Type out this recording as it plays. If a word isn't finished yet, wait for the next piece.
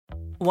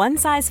One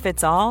size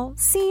fits all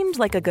seemed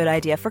like a good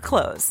idea for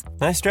clothes.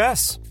 Nice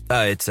dress.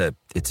 It's a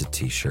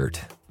T-shirt.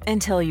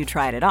 Until you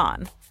tried it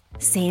on.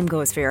 Same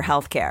goes for your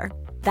healthcare.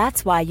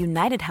 That's why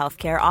United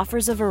Healthcare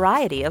offers a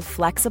variety of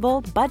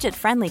flexible,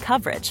 budget-friendly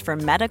coverage for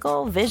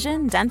medical,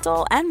 vision,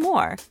 dental, and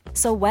more.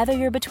 So whether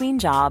you're between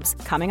jobs,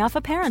 coming off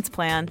a parent's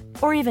plan,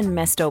 or even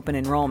missed open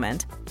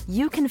enrollment,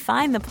 you can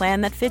find the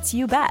plan that fits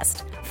you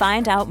best.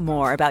 Find out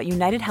more about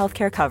United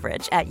Healthcare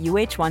coverage at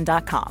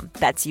uh1.com.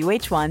 That's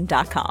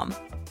uh1.com.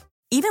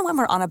 Even when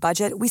we're on a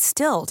budget, we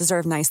still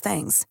deserve nice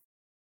things.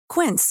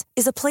 Quince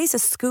is a place to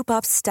scoop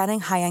up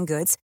stunning high-end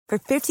goods for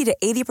 50 to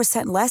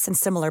 80% less than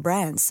similar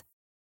brands.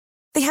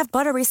 They have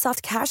buttery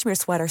soft cashmere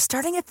sweaters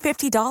starting at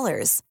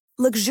 $50,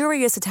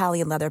 luxurious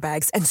Italian leather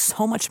bags, and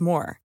so much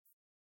more.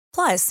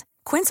 Plus,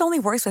 Quince only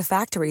works with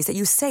factories that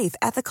use safe,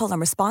 ethical, and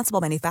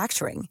responsible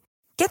manufacturing.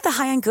 Get the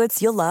high-end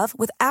goods you'll love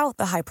without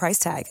the high price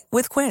tag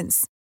with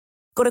Quince.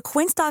 Go to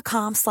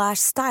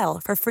quince.com/style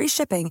for free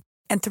shipping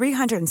and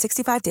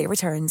 365-day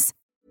returns.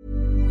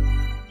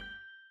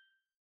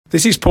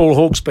 This is Paul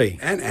Hawksby.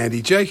 And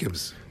Andy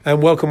Jacobs.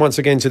 And welcome once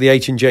again to the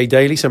H&J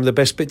Daily, some of the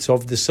best bits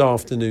of this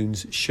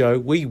afternoon's show.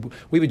 We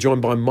were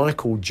joined by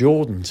Michael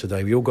Jordan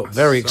today. We all got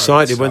very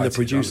excited when the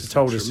producer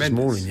told us this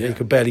morning. Yeah, you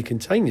could barely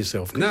contain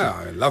yourself. No,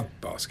 I love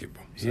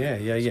basketball. So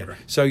yeah.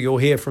 So you'll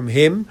hear from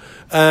him.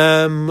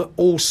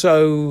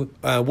 Also,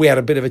 we had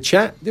a bit of a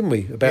chat, didn't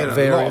we? About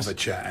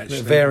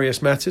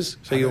various matters.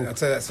 So I'd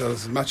say that's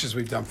as much as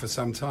we've done for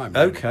some time.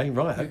 Okay,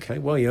 right. Okay.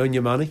 Well, you earn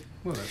your money.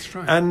 Well, that's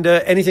right. And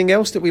anything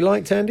else that we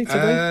liked, Andy,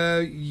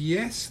 today?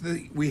 Yes,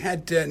 we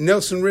had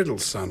Nelson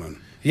Riddle's son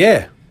on.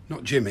 Yeah.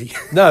 Not Jimmy.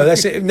 No,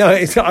 that's it. No, I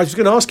was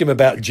going to ask him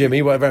about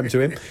Jimmy, whatever happened to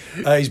him,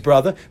 his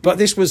brother. But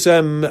this was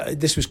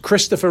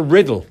Christopher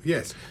Riddle.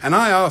 Yes, and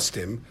I asked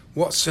him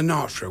what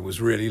Sinatra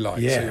was really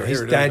like. Yeah, so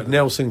his dad,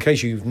 Nelson, in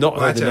case you've not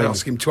heard the name. I had to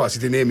ask him twice. He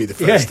didn't hear me the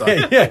first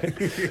time. Yeah.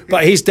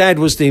 But his dad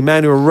was the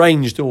man who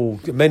arranged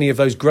many of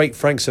those great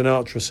Frank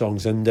Sinatra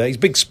songs. And he's a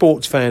big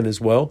sports fan as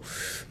well.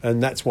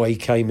 And that's why he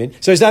came in.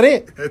 So is that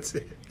it? That's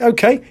it.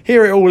 Okay,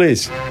 here it all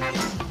is.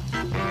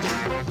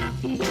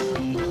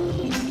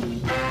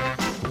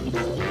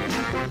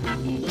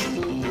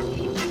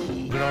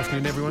 Good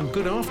afternoon, everyone.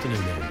 Good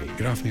afternoon, Andy.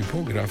 Good afternoon,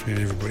 Paul. Good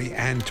afternoon, everybody.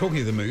 And talking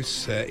of the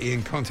Moose,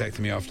 Ian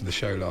contacted me after the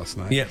show last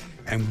night. Yeah.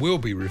 And will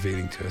be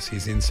revealing to us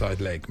his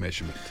inside leg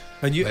measurement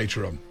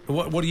later on.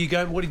 What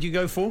did you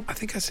go for? I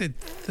think I said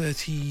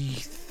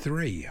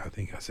 33. I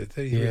think I said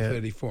 33 or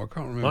 34. I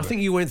can't remember. I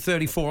think you went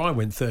 34. I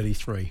went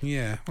 33.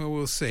 Yeah. Well,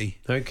 we'll see.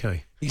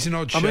 Okay. He's an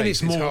odd shape. I mean,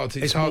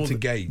 it's hard to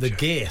gauge. The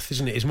girth,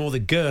 isn't it? It's more the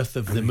girth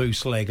of the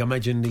moose leg. I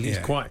imagine he's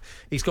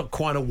got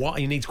quite a wide.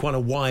 He needs quite a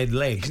wide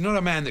leg. He's not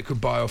a man that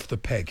could buy off the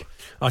peg.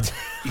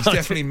 He's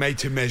definitely made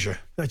to measure.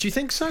 Do you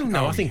think so?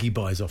 No, I think he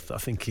buys off. I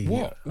think he.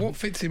 What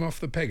fits him off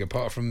the peg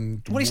apart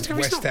from West Ham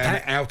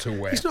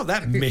outerwear? He's not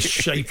that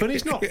misshapen.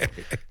 He's not.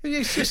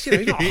 He's just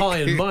he's not high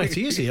and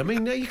mighty, is he? I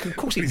mean, of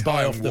course he can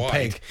buy off the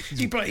peg.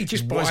 He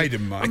just buys. Wide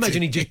and mighty. I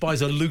imagine he just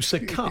buys a looser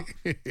cut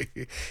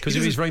because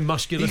of his very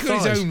muscular thighs.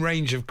 He's got his own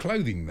range of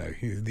clothing though.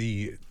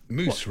 The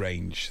Moose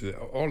range that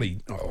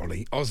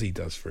Ozzy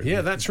does for him.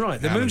 Yeah, that's right.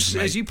 The Moose,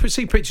 as you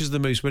see pictures of the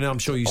Moose, but I'm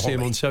sure you see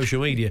him on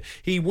social media,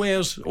 he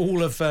wears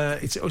all of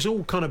it's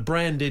all kind of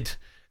branded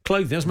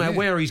clothing. Doesn't matter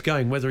where he's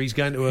going, whether he's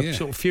going to a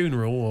sort of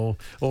funeral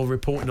or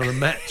reporting on a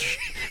match.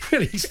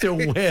 Really, he still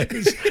wears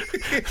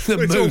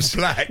the Moose.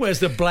 Black. Wears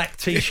the black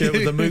T-shirt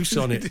with the Moose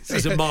on it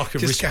as a mark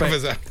of respect.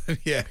 Covers up.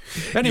 Yeah.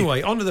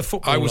 Anyway, on to the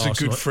football. I was a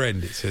good night.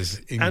 friend. It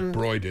says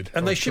embroidered.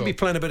 And they should be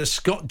playing a bit of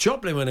Scott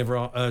Joplin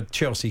whenever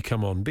Chelsea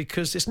come on,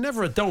 because it's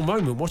never a dull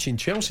moment watching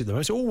Chelsea. Though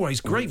it's always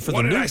great for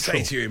the neutral. What did I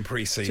say to you in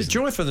pre-season? It's a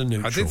joy for the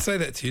neutral. I did say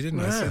that to you, didn't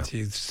I? Yeah. I said to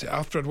you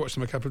after I'd watched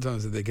them a couple of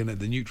times that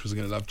the neutrals are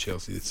going to love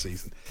Chelsea this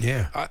season.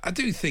 Yeah. I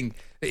do think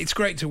it's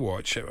great to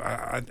watch.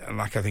 I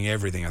think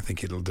everything. I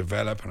think it'll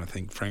develop, and I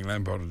think Frank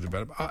Lampard will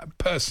develop.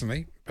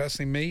 Personally,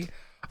 me,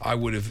 I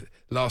would have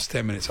last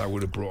 10 minutes. I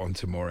would have brought on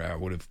Tomori. I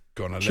would have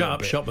gone a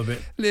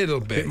little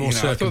bit more.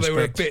 I thought they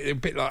were a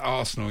bit like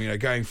Arsenal.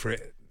 Going for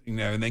it.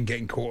 And then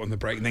getting caught on the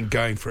break and then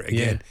going for it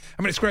again. Yeah.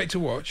 I mean, it's great to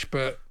watch,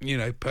 but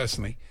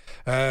personally,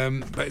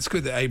 but it's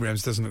good that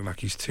Abrahams doesn't look like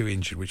he's too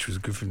injured, which was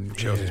good from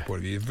Chelsea's point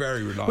of view.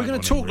 Very reliable. We're going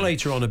to talk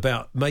later on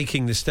about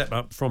making the step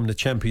up from the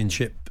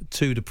Championship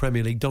to the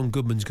Premier League. Don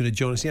Goodman's going to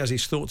join us. He has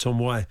his thoughts on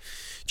why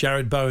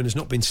Jared Bowen has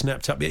not been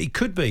snapped up yet. He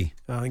could be.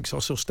 I think I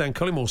saw Stan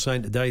Collymore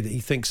saying today that he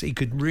thinks he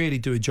could really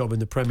do a job in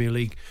the Premier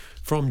League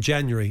from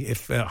January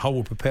if Hull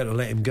were prepared to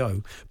let him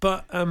go.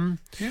 But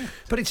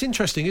it's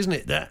interesting, isn't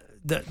it, that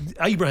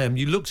Abraham,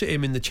 you looked at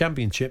him in the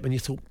Championship and you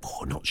thought,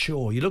 not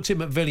sure. You looked at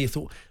him at Villa, you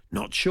thought,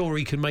 not sure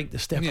he can make the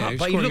step up. He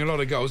was scoring a lot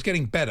of goals,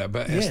 getting better,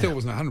 but I still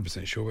wasn't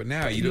 100% sure. But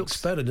now he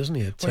looks better, doesn't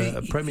he, at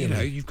Premier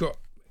League? You've got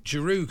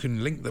Giroud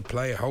can link the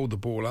play, hold the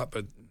ball up,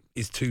 but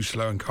is too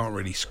slow and can't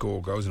really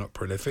score goals, not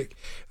prolific.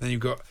 And then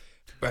you've got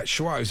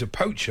Batshuayi, who's a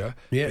poacher.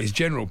 Yeah. His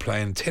general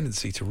play and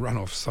tendency to run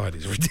offside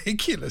is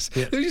ridiculous.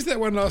 Yeah. There was just that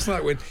one last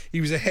night when he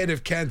was ahead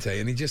of Kante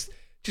and he just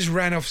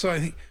ran offside. I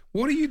think,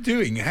 What are you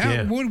doing?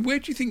 Yeah. Where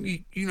do you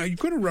think you've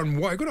got to run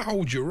wide? You've got to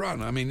hold your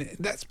run. I mean,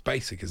 that's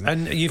basic, isn't it?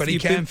 And but he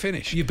can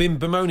finish. You've been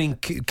bemoaning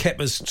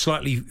Kepa's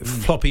slightly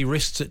floppy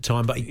wrists at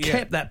time, but he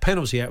kept that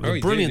penalty out with a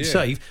brilliant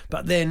save.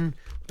 But then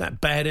that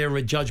bad error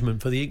of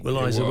judgment for the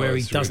equaliser where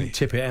he doesn't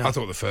tip it out. I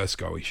thought the first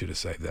goal he should have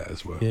saved that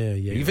as well. Yeah.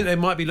 You think they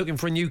might be looking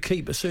for a new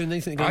keeper soon?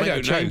 They think they're going to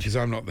make a change? I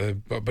don't know because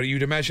I'm not but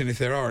you'd imagine if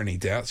there are any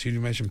doubts, you'd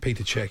imagine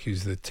Peter Cech,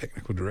 who's the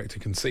technical director,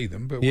 can see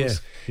them. But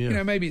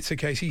maybe it's a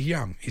case he's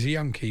young. He's a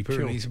young keeper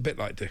and he's a bit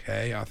like De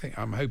Gea.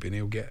 I'm hoping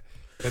he'll get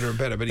better and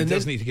better, but he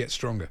does need to get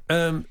stronger.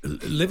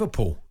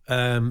 Liverpool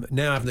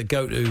now having to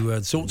go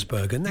to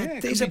Salzburg, and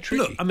that is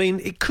look. I mean,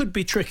 it could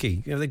be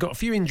tricky. They've got a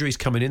few injuries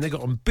coming in. They've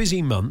got a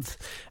busy month,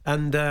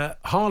 and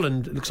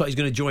Haaland looks like he's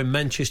going to join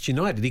Manchester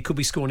United. He could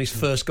be scoring his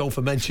first goal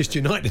for Manchester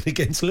United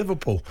against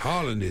Liverpool.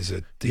 Haaland is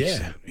a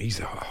decent.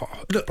 He's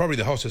probably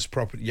the hottest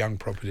young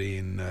property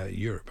in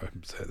Europe, I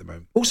would say, at the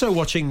moment. Also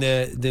watching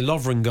the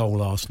Lovren goal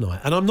last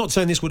night, and I'm not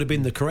saying this would have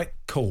been the correct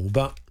call,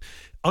 but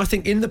I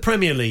think in the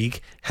Premier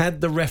League, had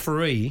the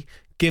referee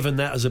given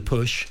that as a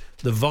push,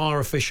 the VAR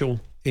official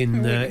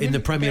in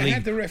the Premier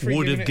League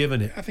would have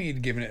given it. I think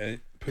he'd given it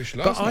a push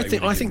last night.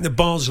 But I think the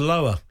bar's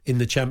lower in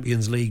the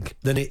Champions League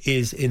than it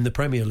is in the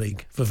Premier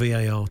League for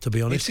VAR, to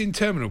be honest. It's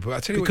interminable.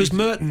 I tell you because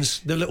Mertens,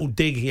 the little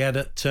dig he had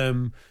at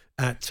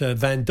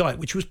Van Dijk,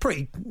 which was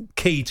pretty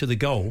key to the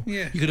goal.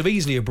 Yeah. You could have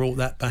easily brought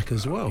that back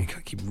as well. You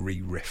can't keep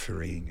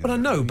re-refereeing. But I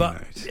know,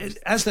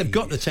 as they've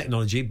got the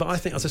technology, but I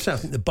think, as I say, I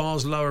think the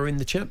bar's lower in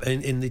the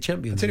Champions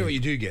League. I'll tell you what you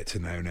do get to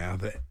know now,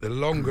 that the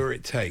longer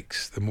it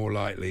takes, the more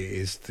likely it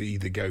is to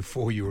either go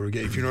for you or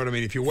again. If you know what I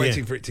mean, if you're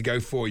waiting for it to go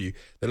for you,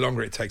 the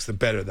longer it takes, the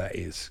better that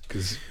is.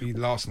 Because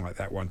last night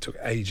that one took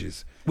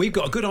ages. We've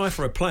got a good eye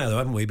for a player, though,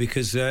 haven't we?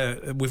 Because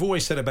we've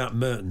always said about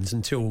Mertens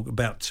until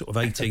about sort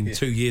of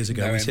 2 years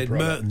ago. We said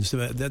Mertens,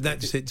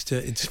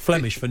 it's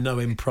Flemish for no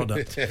end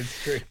product.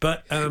 That's true.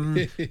 But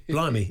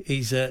blimey,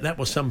 that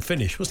was some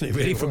finish, wasn't it?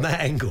 Really, from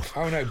that angle.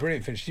 Oh no,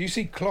 brilliant finish. Do you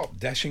see Klopp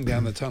dashing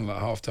down the tunnel at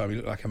half time? He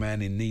looked like a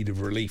man in need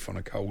of relief on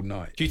a cold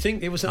night. Do you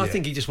think it was? I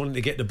think he just wanted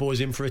to get the boys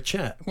in for a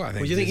chat. Well,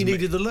 do you think he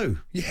needed the loo?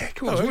 Yeah, of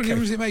course. What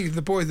does it make?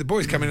 The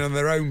boys come in on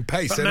their own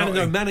pace.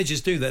 But managers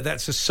do that.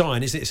 That's a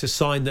sign, isn't it? It's a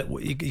sign that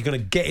you're going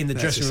to get in the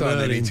dressing room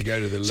early. Need to go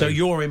to the loo. So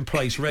you're in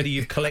place, ready.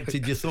 You've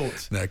collected your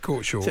thoughts. No,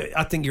 caught short. So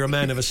I think you're a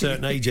man of a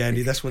certain age,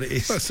 Andy. That's what it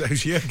is. Well,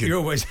 so's Jürgen. You're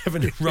always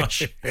having a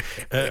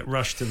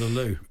rush to the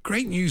loo.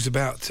 Great news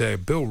about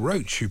Bill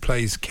Roach, who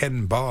plays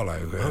Ken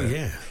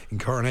Barlow in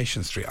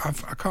Coronation Street. I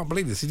can't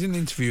believe this. He did an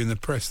interview in the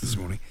press this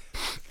morning,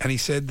 and he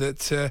said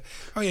that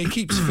he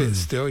keeps fit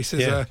still.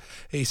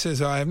 He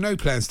says I have no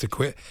plans to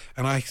quit,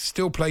 and I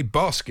still play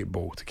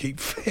basketball to keep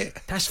fit.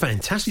 That's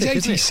fantastic.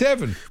 He's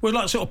 87. Well,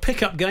 like sort of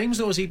pick-up games,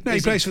 or is he? No,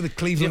 he plays for the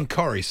Cleveland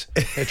Corries.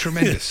 They're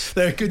tremendous.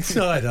 They're a good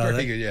side, aren't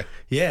they? Very good, yeah.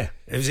 Yeah,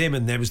 it was him,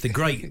 and there was the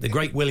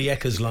great Willie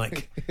Eckers,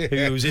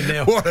 who was in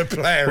there. What a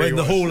player! In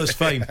the Hall of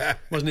Fame,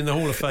 wasn't in the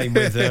Hall of Fame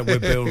with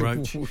Bill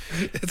Roach.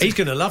 He's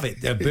going to love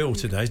it, Bill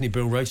today, isn't he?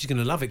 Bill Roach. He's going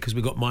to love it because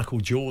we've got Michael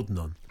Jordan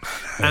on,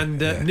 and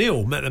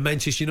Neil, the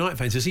Manchester United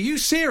fan, says, "Are you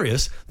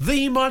serious?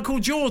 The Michael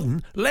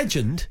Jordan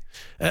legend,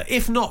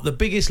 if not the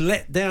biggest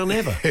letdown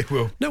ever."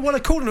 No, well,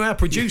 according to our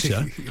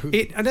producer,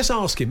 and let's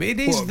ask him. It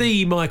is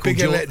the Michael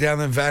Jordan. Bigger letdown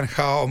than Van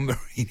Gaal,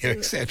 Mourinho,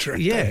 etc.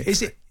 Yeah,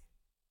 is it?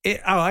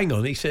 Hang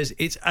on. He says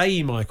it's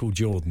a Michael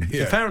Jordan.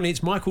 Yeah. Apparently,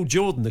 it's Michael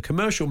Jordan, the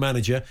commercial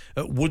manager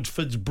at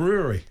Woodford's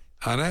Brewery.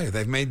 I know.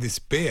 They've made this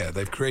beer.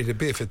 They've created a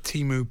beer for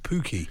Timu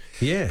Pukki.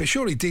 Yeah. But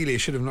surely Delia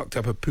should have knocked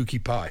up a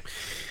Pukki pie.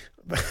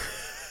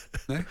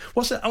 No?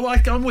 What's that? Oh,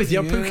 I'm with you.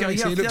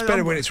 It looks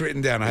better when it's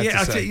written down, I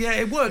have to say. Yeah,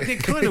 it worked.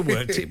 It kind of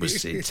worked.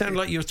 It sounded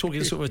like you were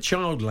talking sort of a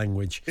child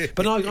language.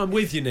 But I'm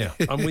with you now.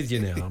 I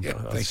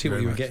see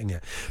what you were getting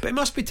at. But it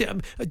must be...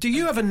 do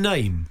you have a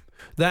name...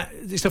 that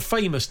it's a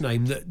famous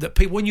name that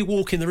people, when you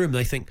walk in the room,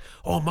 they think,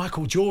 oh,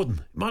 Michael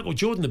Jordan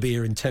will be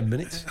here in 10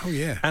 minutes. Oh,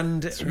 yeah.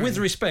 And with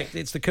respect,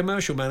 it's the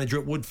commercial manager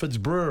at Woodford's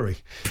Brewery.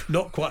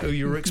 Not quite who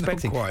you were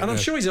expecting. Quite, and I'm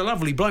sure he's a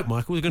lovely bloke,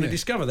 Michael. We're going to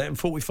discover that in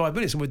 45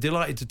 minutes, and we're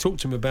delighted to talk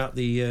to him about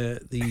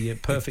the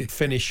perfect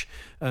finish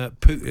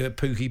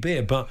Pukki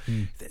beer. But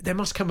there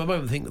must come a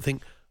moment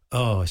think,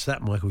 oh, it's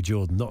that Michael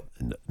Jordan, not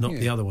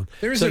the other one.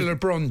 There is a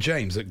LeBron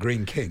James at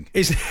Green King.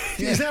 Is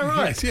that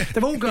right? Yeah.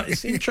 They've all got.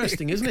 It's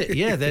interesting, isn't it?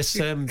 Yeah. There's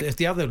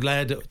the other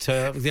lad at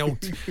the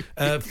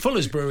old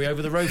Fuller's Brewery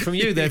over the road from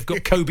you. They've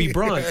got Kobe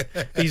Bryant.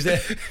 He's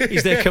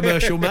their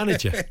commercial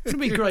manager. It'd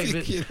be great.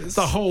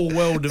 The whole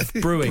world of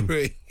brewing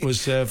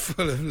was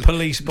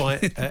policed by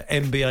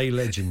NBA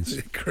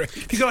legends. Great.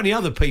 If you've got any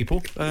other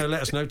people,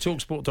 let us know.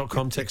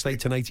 Talksport.com, text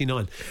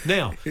 81089.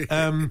 Now,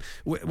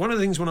 one of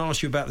the things I want to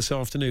ask you about this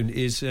afternoon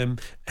is.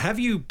 Have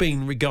you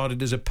been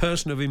regarded as a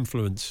person of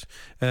influence,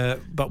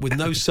 but with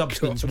no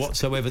substance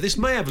whatsoever? This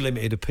may have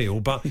limited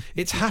appeal, but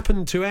it's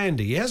happened to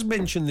Andy. He has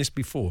mentioned this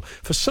before.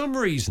 For some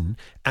reason,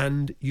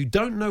 and you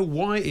don't know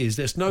why it is,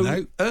 there's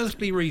no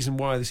earthly reason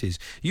why this is,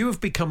 you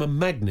have become a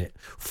magnet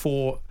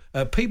for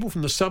people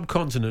from the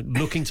subcontinent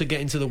looking to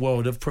get into the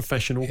world of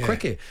professional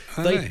cricket.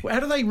 I know. How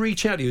do they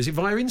reach out to you? Is it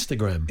via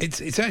Instagram?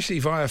 It's actually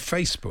via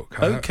Facebook.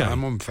 Okay.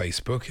 I'm on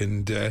Facebook,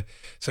 and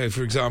so,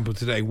 for example,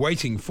 today,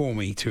 waiting for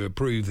me to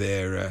approve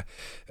their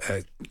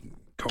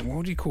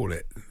what do you call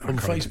it? On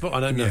Facebook? I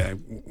don't know. Yeah.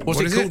 What's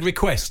it called?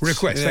 Requests.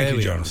 Requests. Thank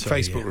you, John.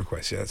 Sorry, Facebook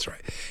requests. Yeah, that's right.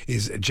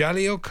 Is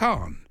Jaleel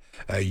Khan,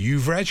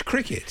 Yuvraj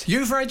Cricket.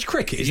 Yuvraj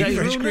Cricket? Is that his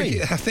real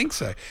name? I think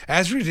so.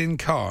 Azruddin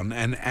Khan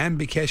and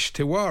Ambikesh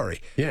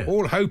Tiwari. Yeah.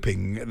 All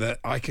hoping that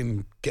I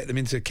can get them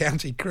into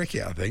county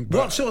cricket, I think. But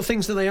What sort of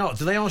things do they ask?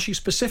 Do they ask you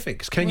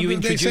specifics? Can you they say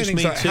introduce things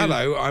me like, to...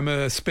 hello, I'm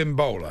a spin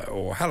bowler,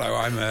 or hello,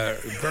 I'm a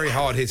very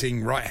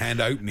hard-hitting right-hand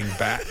opening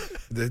bat.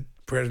 The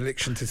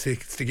predilection to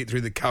stick it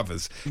through the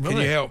covers. Can Right.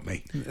 you help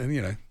me?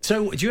 And,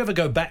 So, do you ever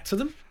go back to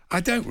them?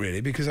 I don't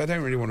really, because I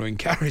don't really want to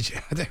encourage it.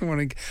 I don't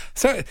want to.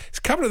 So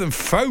a couple of them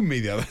phoned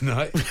me the other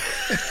night.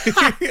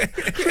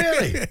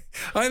 Really?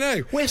 I know.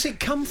 Where's it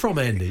come from,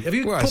 Andy? Have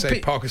you Well, I put say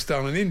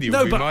Pakistan and India No,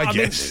 would be but my I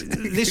guess.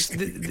 mean,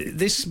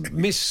 this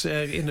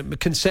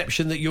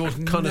misconception that you're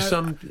kind of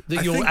I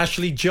you're think-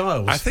 Ashley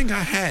Giles. I think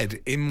I had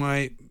in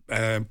my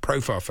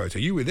profile photo.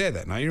 You were there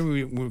that night.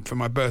 You know, for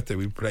my birthday,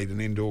 we played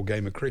an indoor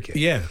game of cricket.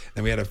 Yeah.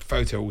 And we had a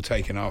photo all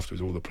taken afterwards,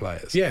 all the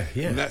players. Yeah,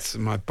 yeah. And that's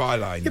my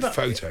byline But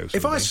photo.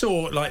 If I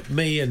saw like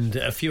me and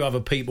a few other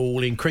people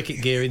all in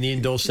cricket gear in the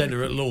indoor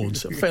centre at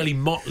Lords, a fairly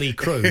motley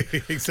crew.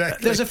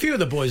 Exactly. There's a few of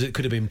the boys that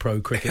could have been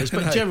pro cricketers,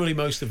 but generally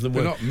most of them But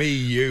were. not me,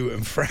 you,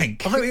 and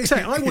Frank. I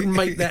wouldn't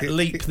make that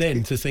leap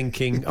then to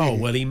thinking, oh,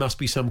 well, he must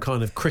be some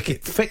kind of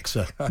cricket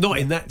fixer. Not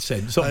in that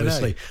sense,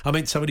 obviously. I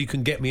meant somebody who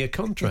can get me a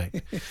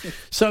contract.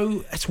 So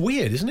it's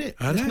weird, isn't it?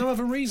 There's no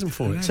other reason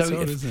for it. So it's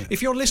odd, isn't it?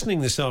 if you're listening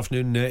this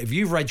afternoon, if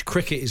Yuvraj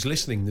Cricket is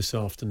listening this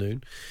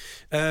afternoon,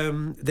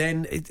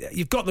 then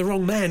you've got the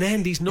wrong man.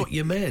 Andy's not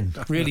your man.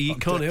 Really, he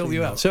can't help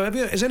you out. So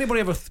has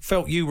anybody ever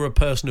felt you were a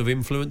person of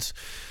influence?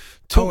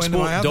 And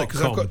my other, because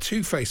I've Talksport.com. got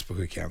two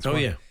Facebook accounts. Oh,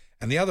 One- yeah.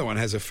 And the other one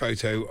has a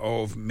photo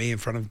of me in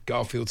front of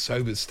Garfield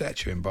Sober's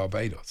statue in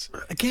Barbados.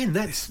 Again,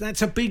 that's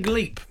a big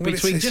leap Well,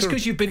 between it's just sort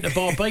because of- you've been to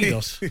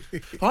Barbados.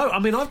 I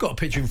mean, I've got a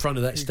picture in front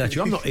of that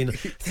statue. I'm not in.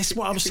 This is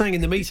what I was saying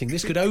in the meeting.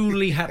 This could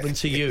only happen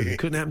to you. It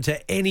couldn't happen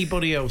to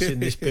anybody else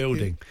in this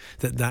building.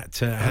 That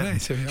happened.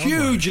 it's a bit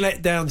Huge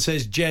letdown,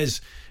 says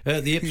Jez,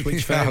 the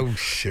Ipswich fan. Oh,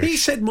 shush. He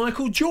said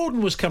Michael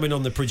Jordan was coming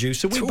on the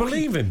producer. We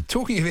believe him.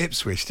 Talking of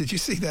Ipswich, did you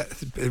see that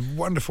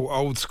wonderful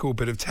old school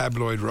bit of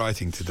tabloid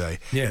writing today?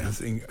 Yeah. The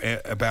thing,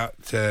 about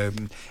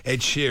Ed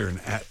Sheeran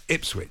at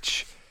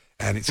Ipswich.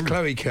 And it's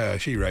Chloe Kerr,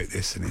 she wrote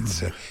this, and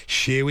it's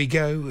 "Here we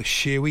go,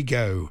 here we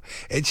go."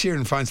 Ed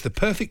Sheeran finds the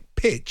perfect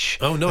pitch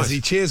nice. as he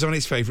cheers on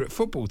his favourite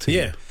football team.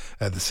 Yeah.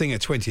 The singer,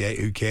 28,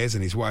 who cares,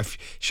 and his wife,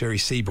 Sherry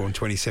Seaborn,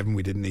 27,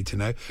 we didn't need to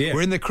know, Yeah.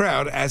 were in the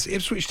crowd as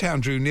Ipswich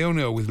Town drew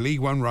 0-0 with League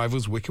One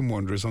rivals Wycombe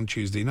Wanderers on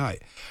Tuesday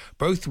night.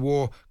 Both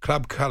wore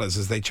club colours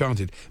as they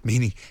chanted,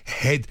 meaning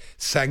Ed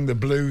sang the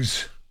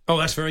blues. Oh,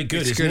 that's very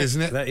good, It's good,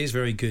 isn't it? That is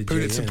very good.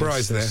 Pulitzer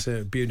Prize that's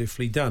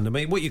beautifully done. I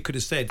mean, what you could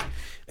have said,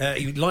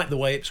 you like the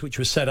way Ipswich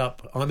was set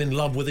up. I'm in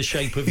love with the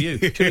shape of you.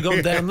 Should have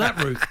gone down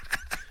that route.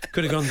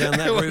 Could have gone down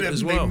that It would route have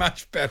as been well.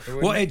 much better,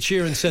 wouldn't What it? Ed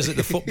Sheeran says at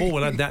the football,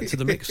 we'll add that to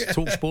the mix.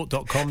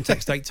 Talksport.com,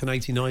 text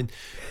 81089,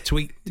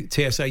 tweet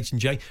TSH and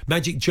J.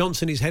 Magic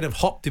Johnson is head of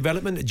hop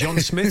development at John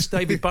Smith's,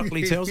 David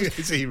Buckley tells us.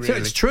 Is he So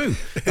really? it's true.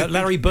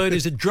 Larry Bird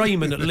is a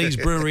drayman at Lee's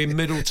Brewery in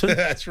Middleton,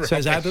 That's right.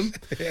 says Adam.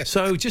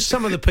 So just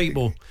some of the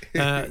people.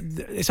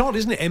 It's odd,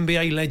 isn't it?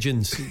 NBA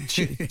legends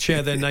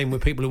share their name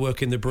with people who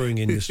work in the brewing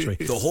industry.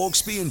 The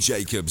Hawksby and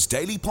Jacobs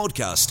Daily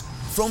Podcast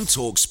from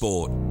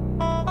TalkSport.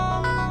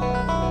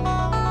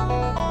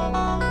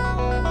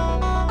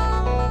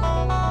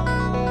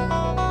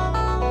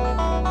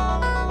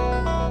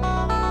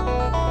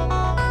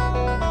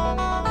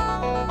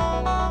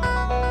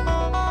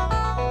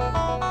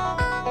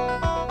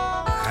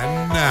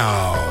 And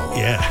now,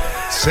 Yeah.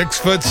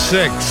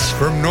 6'6"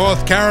 from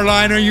North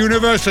Carolina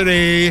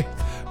University,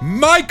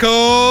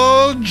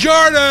 Michael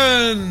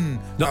Jordan.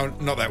 No,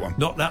 not that one.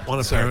 Not that one,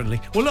 apparently.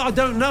 Well, look, I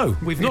don't know.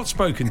 We've not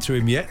spoken to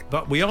him yet,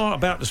 but we are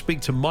about to speak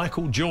to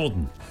Michael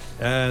Jordan.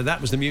 That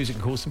was the music,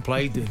 of course, that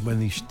played when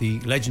the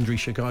legendary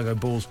Chicago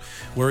Bulls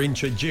were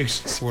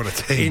introduced What a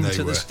team into they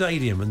the were.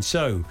 stadium. And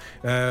so,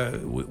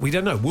 we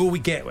don't know. Will we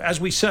get,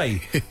 as we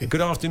say, good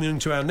afternoon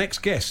to our next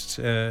guest,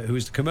 who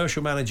is the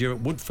commercial manager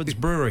at Woodford's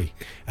Brewery.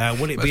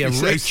 Will it be a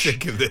Must be so rich?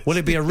 sick of this. Will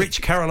it be a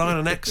rich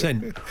Carolinian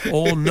accent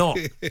or not?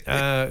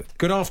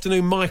 Good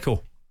afternoon,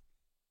 Michael.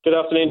 Good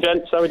afternoon,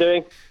 gents. How are we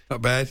doing?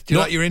 Not bad. Do you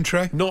like your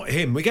intro? Not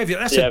him. We gave you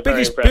that's Yeah, the very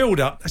biggest impressed.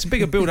 build-up. That's a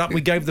bigger build-up we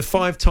gave the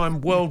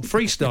 5-time world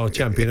freestyle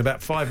champion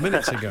about 5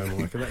 minutes ago.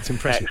 Michael. That's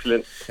impressive.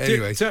 Excellent.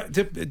 Anyway.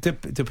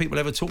 Do people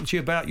ever talk to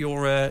you about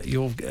your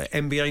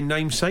NBA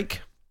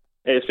namesake?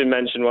 It's been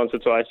mentioned once or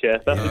twice, yeah.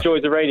 That's the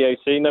joys of radio,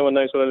 see? No one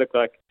knows what I look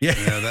like. Yeah,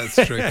 that's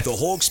true. The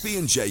Hawksby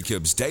and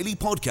Jacobs Daily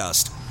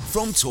Podcast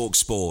from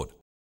TalkSport.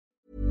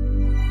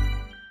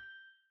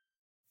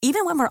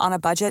 Even when we're on a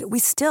budget, we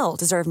still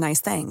deserve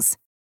nice things.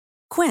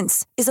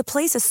 Quince is a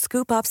place to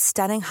scoop up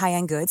stunning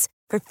high-end goods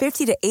for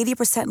 50 to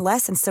 80%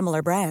 less than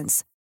similar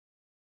brands.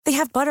 They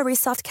have buttery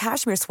soft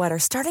cashmere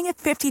sweaters starting at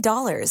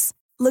 $50,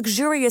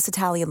 luxurious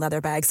Italian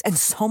leather bags, and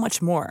so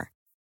much more.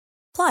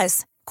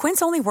 Plus,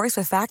 Quince only works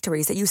with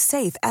factories that use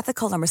safe,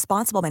 ethical, and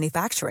responsible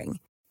manufacturing.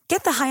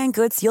 Get the high-end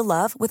goods you'll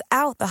love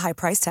without the high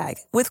price tag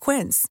with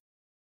Quince.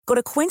 Go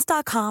to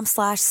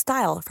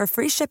quince.com/style for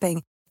free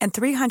shipping and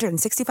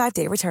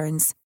 365-day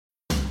returns.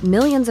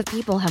 Millions of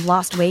people have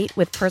lost weight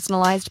with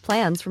personalized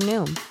plans from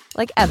Noom.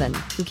 Like Evan,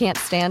 who can't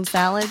stand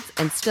salads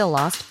and still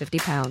lost 50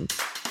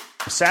 pounds.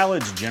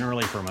 Salads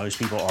generally for most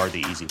people are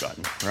the easy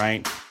button,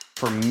 right?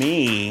 For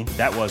me,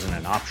 that wasn't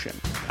an option.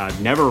 I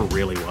never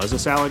really was a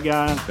salad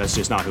guy. That's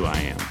just not who I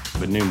am.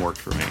 But Noom worked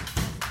for me.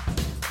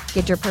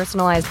 Get your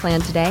personalized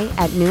plan today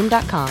at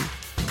Noom.com.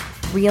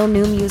 Real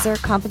Noom user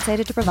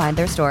compensated to provide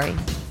their story.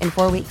 In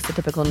 4 weeks, the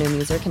typical Noom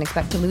user can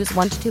expect to lose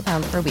 1 to 2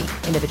 pounds per week.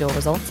 Individual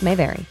results may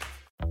vary.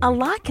 A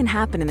lot can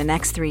happen in the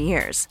next 3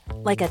 years.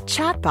 Like a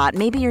chatbot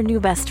may be your new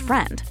best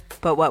friend.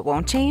 But what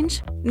won't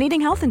change?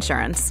 Needing health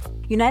insurance.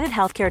 United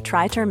Healthcare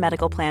Tri-Term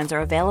Medical Plans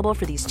are available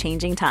for these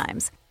changing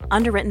times.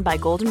 Underwritten by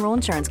Golden Rule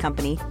Insurance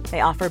Company,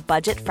 they offer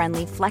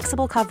budget-friendly,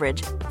 flexible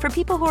coverage for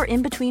people who are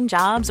in between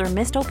jobs or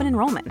missed open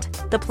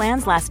enrollment. The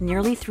plans last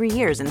nearly 3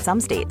 years in some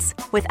states,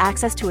 with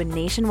access to a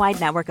nationwide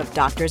network of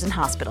doctors and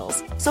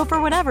hospitals. So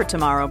for whatever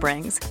tomorrow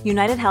brings,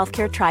 United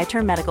Healthcare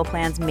Tri-Term Medical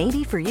Plans may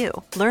be for you.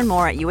 Learn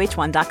more at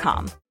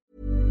uh1.com.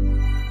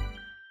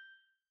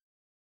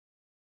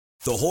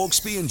 The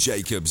Hawksby and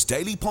Jacobs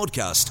Daily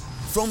Podcast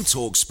from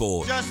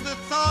TalkSport. Just the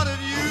thought of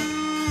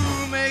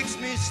you makes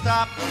me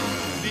stop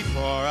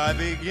before I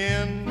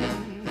begin,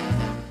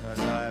 'cause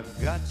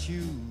I've got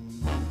you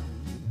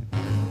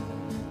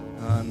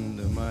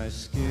under my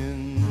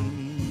skin.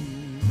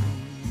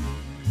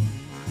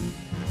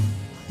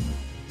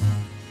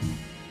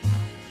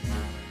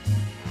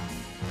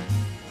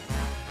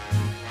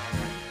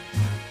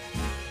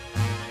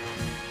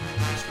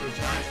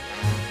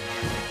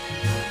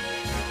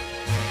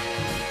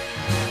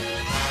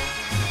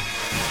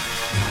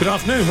 Good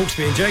afternoon,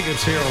 Hawksby and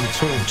Jacobs here on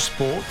Talk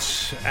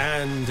Sports,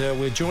 and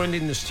we're joined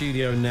in the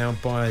studio now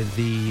by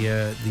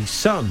the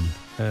son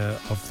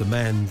of the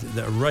man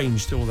that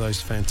arranged all those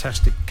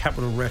fantastic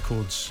Capitol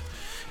Records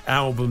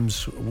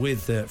albums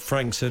with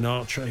Frank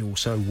Sinatra. He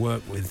also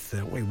worked with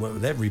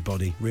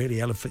everybody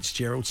really, Ella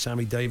Fitzgerald,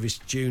 Sammy Davis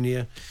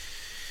Jr.,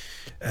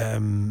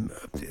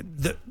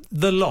 the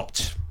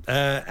lot.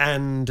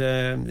 And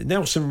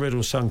Nelson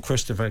Riddle's son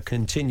Christopher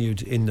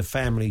continued in the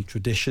family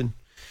tradition.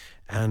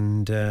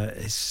 And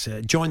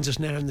joins us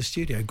now in the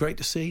studio. Great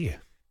to see you.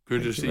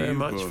 Good to see you. Thank you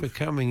very much both. for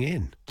coming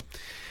in.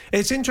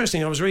 It's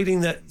interesting. I was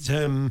reading that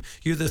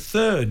you're the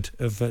third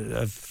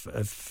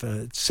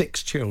of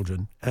 6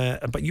 children,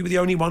 but you were the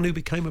only one who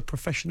became a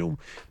professional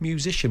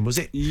musician. Was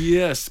it?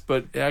 Yes,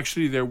 but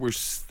actually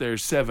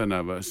there's 7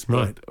 of us.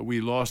 Right. But we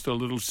lost a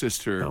little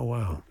sister. Oh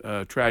wow!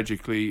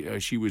 Tragically,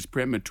 she was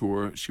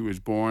premature. She was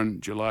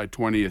born July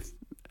 20th,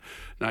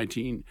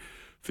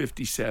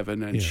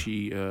 1957, and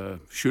she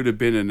should have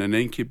been in an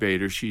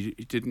incubator.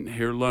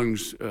 Her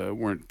lungs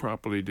weren't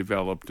properly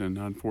developed, and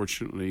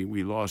unfortunately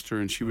we lost her,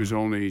 and she was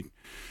only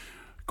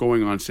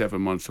going on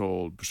 7 months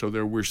old. So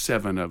there were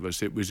 7 of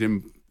us. It was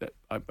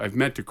I've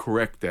meant to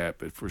correct that,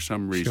 but for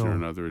some reason or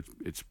another,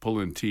 it's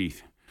pulling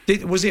teeth.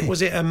 Was it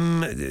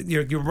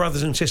your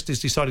brothers and sisters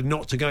decided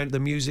not to go into the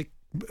music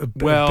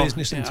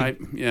business?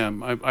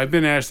 I've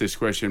been asked this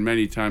question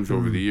many times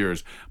over the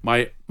years.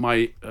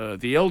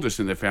 The eldest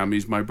in the family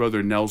is my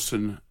brother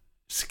Nelson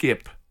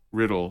Skip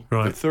Riddle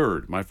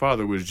III. My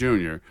father was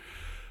junior.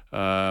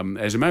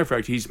 As a matter of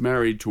fact, he's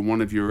married to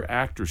one of your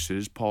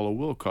actresses, Paula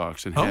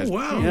Wilcox. And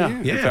wow! Yeah.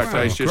 In fact,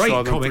 I just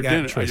saw them for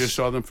dinner. Actress. I just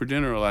saw them for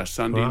dinner last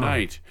Sunday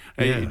night.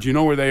 Hey, do you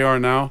know where they are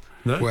now?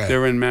 No.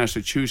 They're in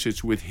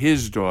Massachusetts with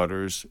his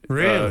daughters,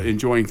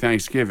 enjoying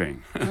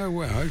Thanksgiving. Oh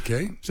wow!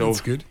 Okay, so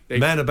that's good.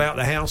 Man About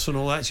the House and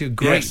all that. You're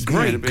great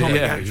comic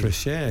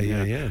actress.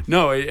 Yeah.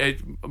 No,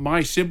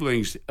 my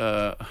siblings.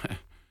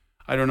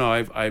 I don't know.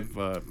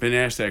 I've been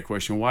asked that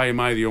question. Why am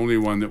I the only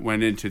one that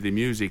went into the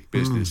music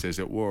business, as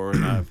it were?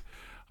 And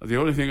the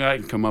only thing I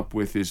can come up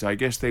with is I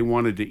guess they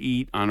wanted to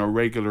eat on a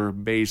regular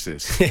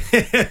basis.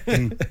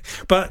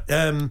 But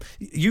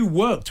you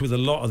worked with a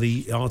lot of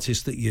the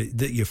artists that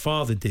your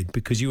father did,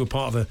 because you were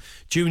part of a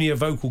junior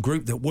vocal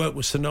group that worked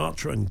with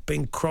Sinatra and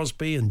Bing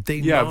Crosby and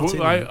Dean Martin.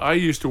 Yeah, I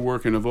used to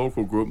work in a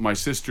vocal group. My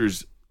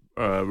sisters,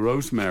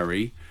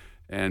 Rosemary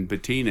and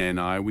Bettina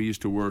and we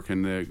used to work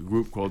in the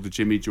group called the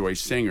Jimmy Joyce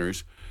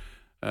Singers.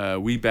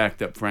 We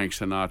backed up Frank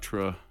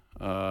Sinatra,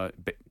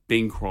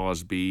 Bing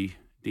Crosby,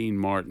 Dean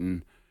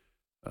Martin,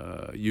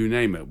 you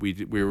name it.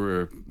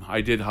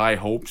 I did High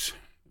Hopes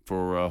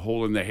for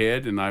Hole in the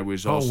Head, and I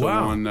was also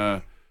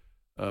on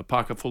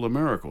Pocket Full of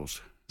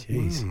Miracles.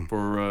 Jeez.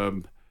 For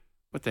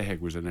what the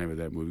heck was the name of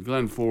that movie?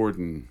 Glenn Ford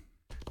and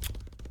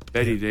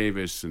Betty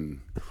Davis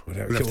and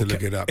whatever. We'll have to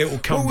look it up. It will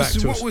come back to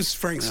us. What was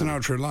Frank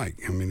Sinatra like?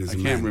 I mean, I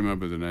can't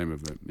remember the name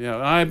of it. Yeah,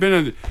 I've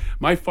been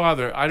my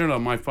father. I don't know.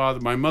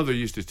 My mother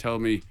used to tell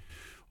me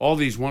all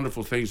these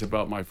wonderful things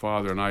about my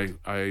father, and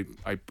I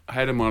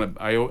had him on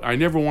I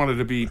never wanted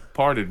to be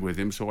parted with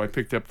him, so I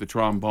picked up the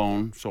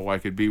trombone so I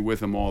could be with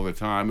him all the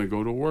time and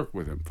go to work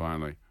with him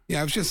finally.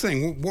 Yeah, I was just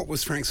saying, what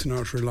was Frank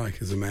Sinatra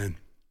like as a man?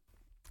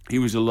 He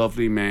was a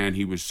lovely man.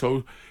 He was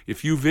so,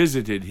 if you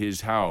visited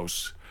his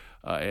house,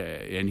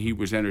 and he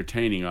was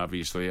entertaining,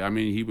 obviously. I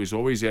mean, he was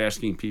always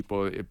asking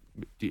people,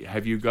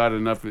 "Have you got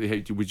enough?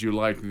 Would you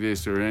like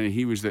this or any?"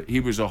 He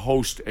was a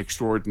host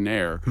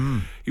extraordinaire.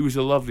 He was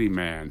a lovely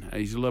man.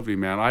 He's a lovely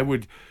man.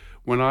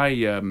 When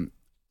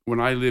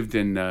I lived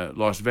in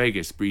Las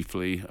Vegas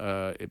briefly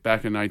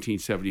back in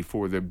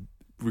 1974, the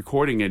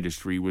recording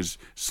industry was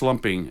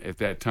slumping at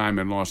that time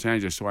in Los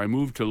Angeles, so I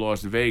moved to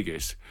Las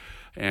Vegas.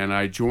 And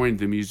I joined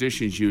the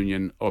Musicians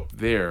Union up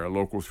there,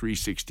 Local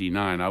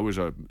 369. I was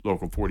a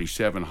Local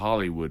 47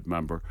 Hollywood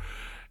member,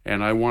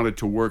 and I wanted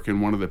to work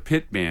in one of the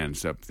pit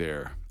bands up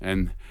there.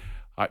 And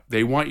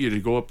they want you to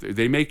go up there.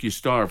 They make you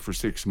starve for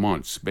 6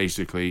 months,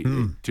 basically,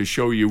 to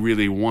show you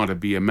really want to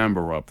be a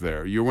member up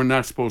there. You were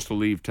not supposed to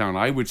leave town.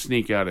 I would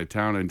sneak out of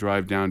town and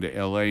drive down to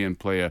L.A. and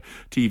play a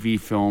TV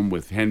film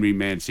with Henry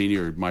Mancini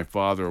or my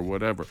father or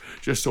whatever,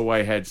 just so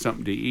I had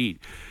something to eat.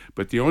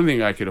 But the only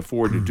thing I could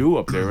afford to do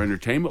up there,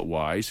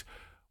 entertainment-wise,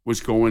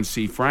 was go and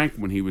see Frank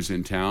when he was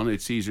in town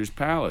at Caesar's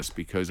Palace,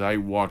 because I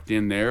walked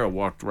in there, I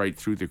walked right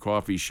through the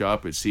coffee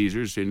shop at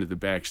Caesar's into the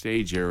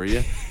backstage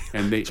area,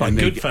 and they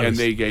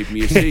gave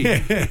me a seat.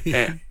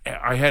 And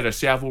I had a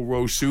Savile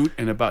Row suit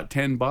and about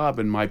 10 bob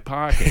in my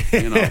pocket,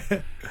 you know.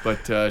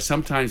 But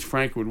sometimes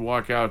Frank would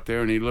walk out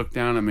there and he'd look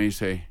down at me and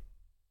say,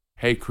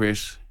 "Hey,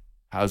 Chris,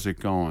 how's it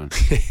going?"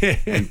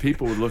 And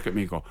people would look at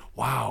me and go,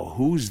 "Wow,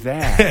 who's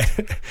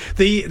that?"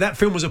 That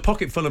film was A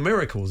Pocket Full of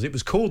Miracles. It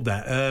was called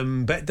that.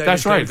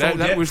 That's right.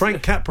 That was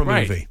Frank Capra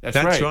movie. That's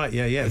right. right.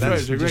 Yeah.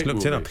 That's right. I just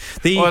looked it up.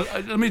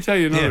 Let me tell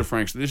you another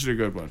Frank. This is a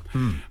good one.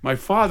 My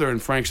father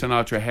and Frank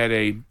Sinatra had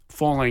a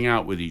falling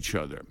out with each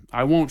other.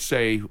 I won't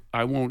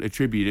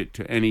attribute it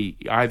to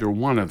either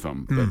one of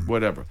them, but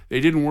whatever. They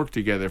didn't work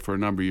together for a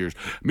number of years.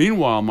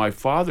 Meanwhile, my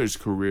father's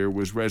career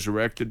was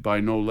resurrected by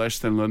no less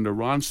than Linda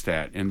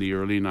Ronstadt in the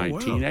early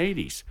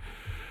 1980s.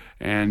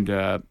 And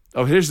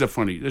here's a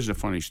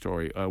funny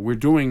story. We're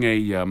doing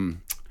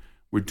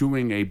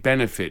a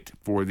benefit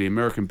for the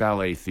American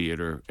Ballet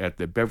Theater at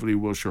the Beverly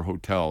Wilshire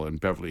Hotel in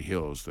Beverly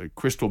Hills, the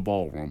Crystal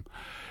Ballroom.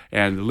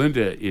 And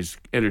Linda is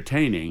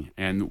entertaining,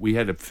 and we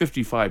had a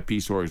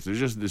 55-piece orchestra.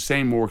 Just the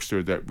same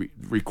orchestra that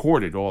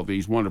recorded all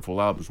these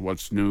wonderful albums,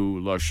 What's New,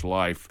 Lush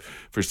Life,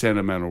 For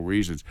Sentimental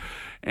Reasons.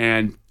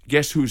 And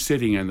guess who's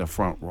sitting in the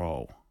front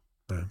row?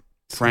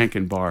 Frank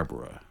and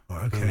Barbara.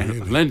 Okay.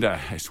 And Linda,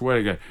 I swear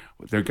to God,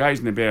 the guys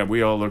in the band,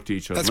 we all looked at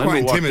each other. That's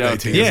Linda quite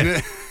intimidating, isn't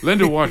it?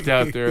 Linda walked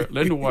out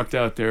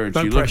there, and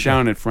she looked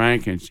down at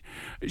Frank, and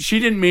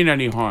she didn't mean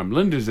any harm.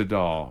 Linda's a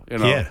doll, you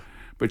know. Yeah.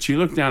 But she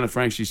looked down at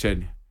Frank, she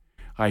said,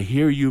 "I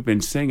hear you've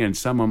been singing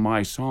some of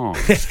my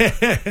songs."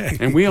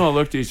 And we all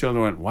looked at each other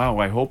and went, "Wow,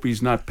 I hope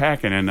he's not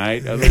packing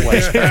tonight.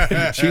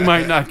 Otherwise, she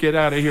might not get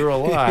out of here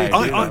alive."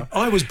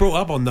 I was brought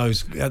up on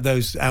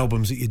those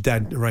albums that your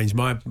dad arranged.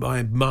 My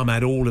mum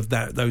had all of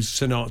those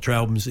Sinatra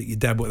albums that your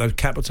dad bought, those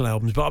Capitol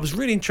albums. But I was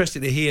really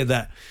interested to hear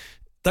that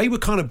they were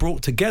kind of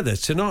brought together.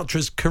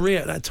 Sinatra's career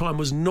at that time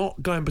was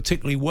not going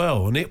particularly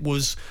well, and it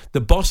was the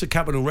boss of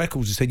Capitol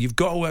Records who said, "You've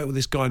got to work with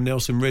this guy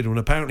Nelson Riddle." And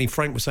apparently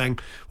Frank was saying,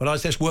 "Well, I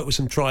just work with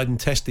some tried and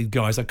tested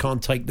guys. I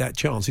can't take that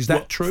chance." Is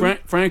that true?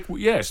 Frank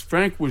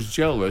was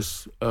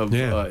jealous of.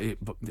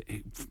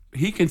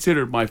 He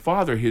considered my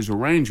father his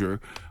arranger,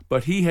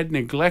 but he had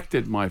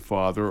neglected my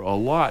father a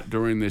lot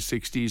during the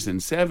 60s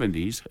and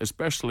 70s,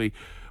 especially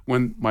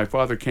when my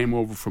father came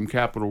over from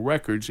Capitol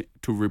Records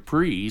to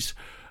Reprise.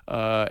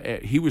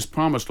 He was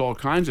promised all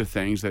kinds of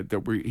things that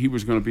he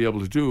was going to be able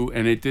to do,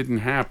 and it didn't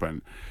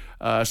happen.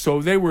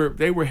 So they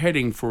were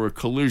heading for a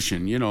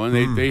collision, you know,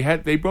 and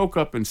they broke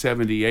up in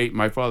 78.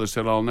 My father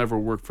said, "I'll never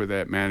work for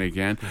that man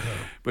again."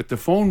 But the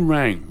phone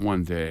rang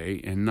one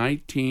day in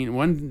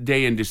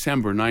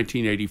December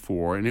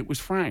 1984, and it was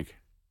Frank.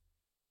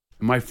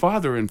 My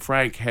father and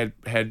Frank had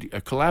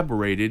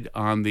collaborated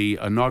on the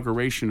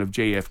inauguration of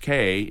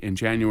JFK in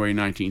January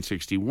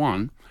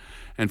 1961,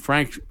 and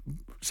Frank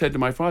said to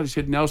my father, he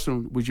said,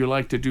 "Nelson, would you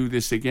like to do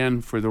this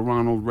again for the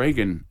Ronald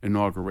Reagan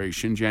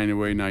inauguration,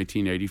 January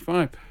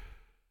 1985?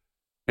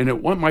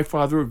 And my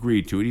father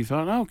agreed to it. He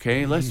thought,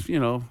 okay, let's,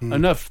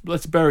 enough,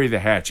 let's bury the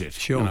hatchet,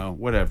 sure.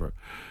 Whatever.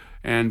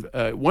 And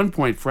at one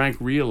point, Frank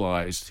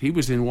realized he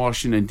was in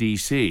Washington,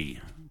 D.C.,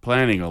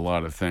 planning a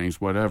lot of things,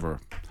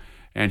 whatever.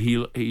 And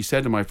he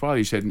said to my father,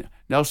 he said,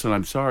 "Nelson,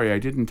 I'm sorry, I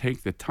didn't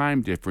take the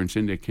time difference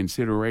into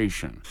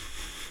consideration.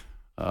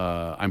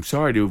 I'm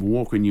sorry to have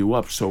woken you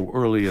up so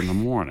early in the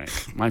morning."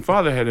 My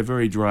father had a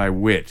very dry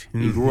wit.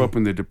 He grew up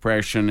in the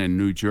Depression in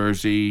New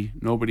Jersey.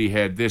 Nobody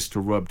had this to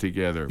rub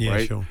together,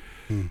 right? Sure.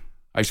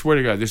 I swear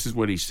to God, this is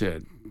what he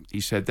said. He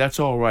said, "That's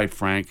all right,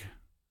 Frank.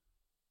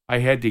 I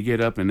had to get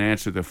up and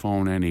answer the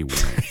phone anyway."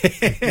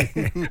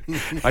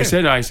 I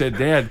said,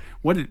 "Dad,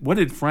 what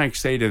did Frank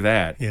say to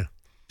that?" Yeah.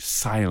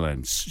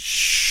 "Silence.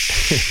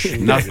 Shh."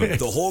 Nothing.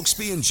 The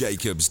Hawksby and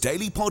Jacobs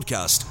Daily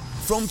Podcast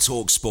from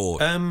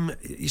TalkSport.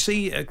 You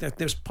see,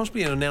 there's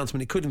possibly an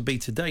announcement, it couldn't be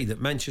today,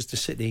 that Manchester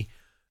City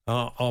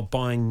are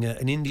buying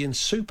an Indian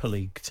Super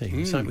League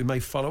team. So we may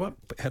follow up,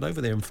 head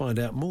over there and find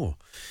out more.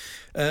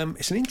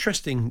 It's an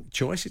interesting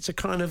choice. It's a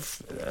kind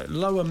of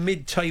lower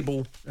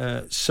mid-table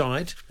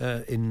side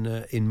in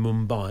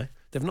Mumbai.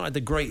 They've not had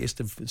the greatest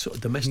of sort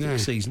of domestic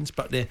seasons,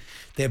 but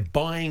they're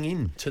buying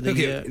into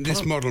the.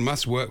 This model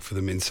must work for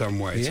them in some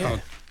way. It's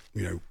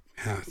Yeah.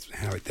 hard,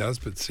 how it does,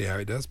 but see how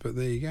it does. But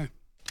there you go.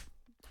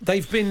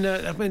 They've been.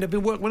 They've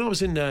been working. When I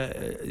was in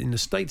the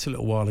States a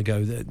little while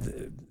ago,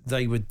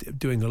 they were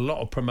doing a lot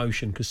of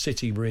promotion because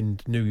City were in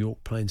New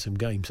York playing some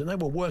games, and they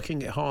were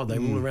working it hard. They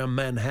were all around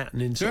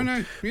Manhattan in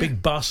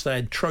big bus. They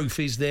had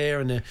trophies there,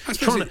 and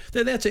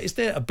they're there to. It's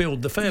there to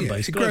build the fan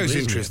base. It globally, grows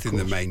isn't interest it, in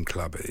the main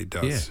club. It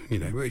does,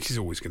 which is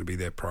always going to be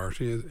their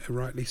priority,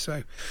 rightly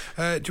so.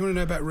 Do you want to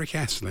know about Rick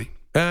Astley?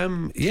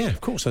 Yeah, of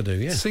course I do.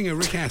 Yeah, Singer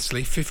Rick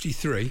Astley,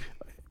 53.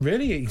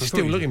 Really? He's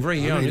still looking very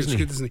young, isn't he?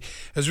 Good, isn't he?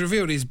 Has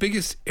revealed his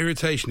biggest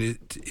irritation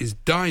is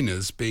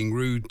diners being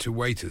rude to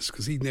waiters,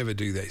 because he'd never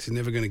do that. He's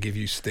never going to give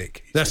you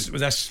stick. That's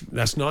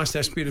nice.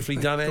 That's beautifully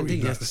done, Andy.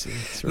 That's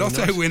really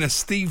Lotto nice. winner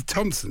Steve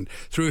Thompson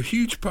threw a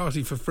huge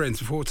party for friends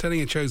before telling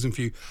a chosen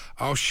few,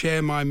 "I'll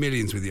share my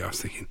millions with you." I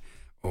was thinking,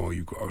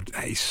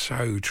 that is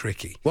so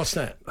tricky. What's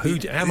that?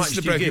 How much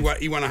do you give?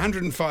 He won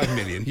 105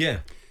 million.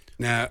 Yeah.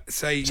 Now,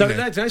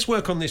 let's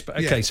work on this.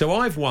 Okay, Yeah. so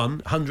I've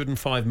won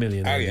 105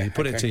 million. Andy,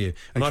 put it to you.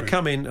 And I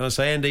come in and I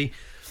say, Andy,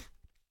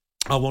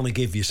 I want to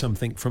give you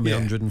something from the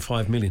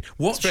 105 million.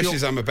 Especially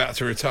as I'm about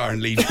to retire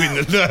and leave you in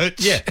the lurch.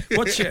 Yeah.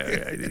 What's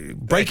your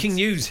breaking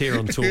news here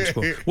on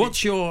TalkSport?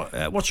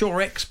 What's your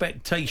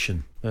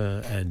expectation,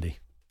 Andy?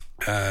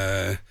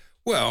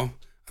 Well,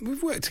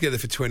 we've worked together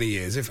for 20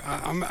 years. If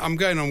I'm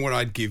going on what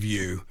I'd give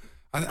you,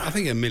 I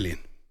think $1 million.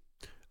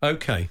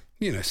 Okay.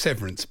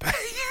 Severance pay.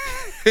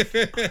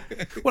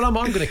 Well, I'm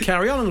going to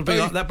carry on. I'm going to be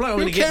like that bloke. I'm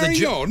going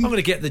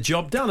to get the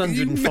job done.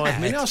 105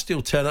 million. I'll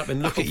still turn up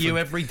and look at you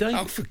every day.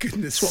 Oh, for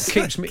goodness'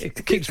 That's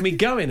what keeps me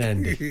going,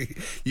 Andy.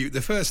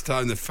 The first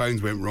time the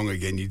phones went wrong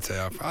again, you'd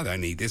say, "I don't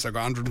need this. I've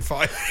got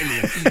 105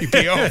 million." You'd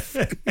be off.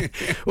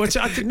 Well,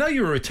 I didn't know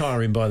you were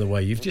retiring. By the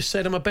way, you've just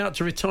said I'm about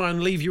to retire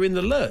and leave you in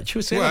the lurch.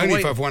 Only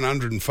if I've won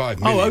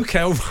 105 million. Oh, okay.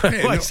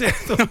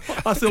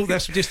 I thought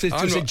that's just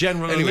a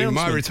general anyway,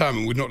 announcement. My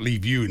retirement would not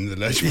leave you in the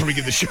lurch. You'd probably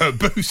give the show a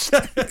boost.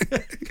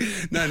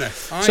 No.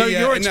 So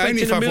you're expecting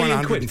only if $1 million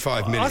I've won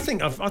 105 million. I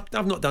think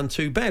I've not done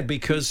too bad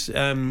because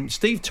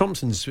Steve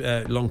Thompson's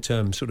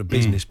long-term sort of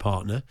business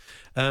partner,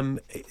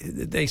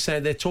 they say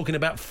they're talking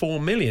about 4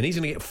 million. He's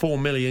going to get 4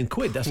 million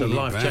quid. That's a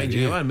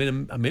life-changing amount. I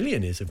mean, $1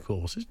 million is, of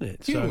course, isn't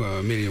it? So,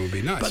 $1 million would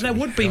be nice. But there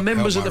would be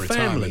members of the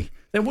family.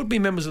 There would be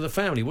members of the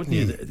family, wouldn't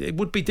you? It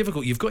would be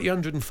difficult. You've got your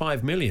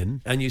 105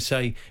 million and you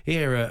say,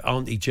 "Here,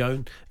 Auntie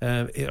Joan,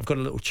 I've got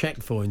a little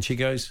cheque for you." And she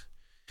goes,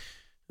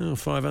 "Oh,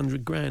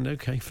 500 grand.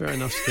 Okay, fair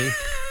enough, Steve."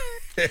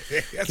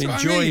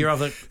 Enjoy your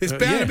other. There's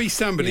bound to be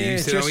somebody who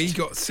said, he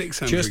got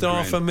 600 Just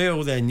grand.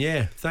 $500,000 then,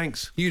 yeah.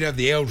 Thanks. You'd have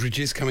the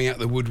Eldridges coming out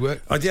the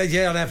woodwork. I'd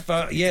have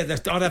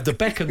the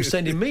Beckham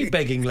sending me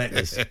begging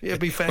letters.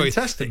 It'd be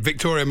fantastic. Well,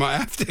 Victoria might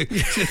have to.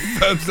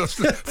 Firm's lost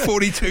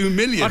 42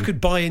 million. I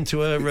could buy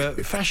into a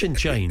fashion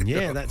chain.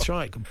 Yeah, that's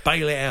right. Could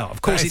bail it out.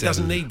 Of course, it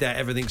doesn't need that.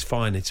 Everything's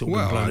fine. It's all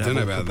been blown out. I don't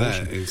know about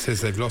that. It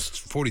says they've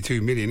lost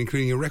 42 million,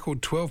 including a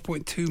record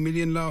 12.2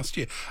 million last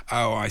year.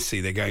 Oh, I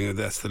see. They're going,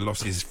 that's the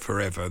losses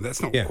forever.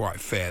 That's not quite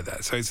fair,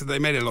 that. So they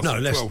made a loss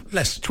of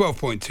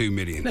 12.2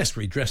 million. Let's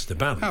redress the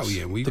balance. Oh,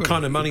 yeah. The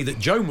kind of money that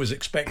Joan was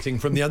expecting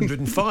from the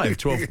 105,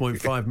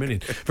 12.5 million.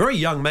 Very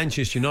young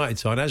Manchester United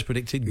side, as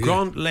predicted. Yeah.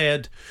 Grant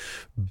Laird,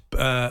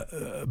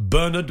 Bernard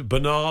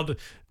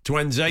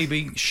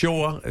Tuanzebe,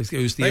 Shaw, who's the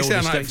older statesman. They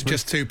sound like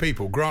just two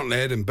people, Grant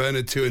Laird and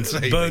Bernard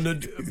Tuanzebe.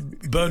 Bernard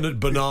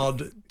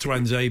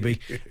Tuanzebe.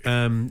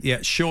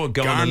 Shaw,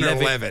 Garner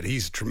Levitt.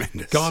 He's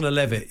tremendous. Garner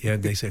Levitt,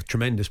 they say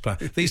tremendous player.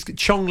 These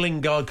Chong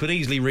Lingard could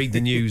easily read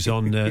the news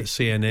on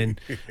CNN.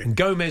 And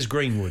Gomez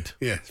Greenwood.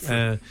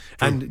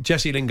 And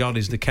Jesse Lingard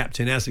is the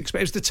captain, as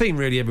expected. It's the team,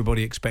 really,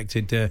 everybody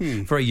expected.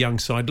 Very young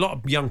side. A lot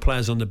of young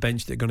players on the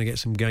bench that are going to get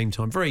some game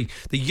time. The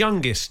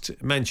youngest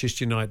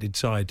Manchester United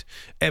side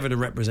ever to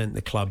represent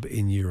the club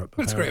in Europe.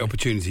 Well, it's a great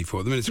opportunity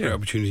for them, and it's a great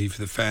opportunity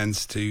for the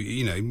fans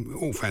to,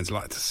 all fans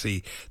like to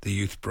see the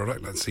youth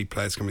product, like to see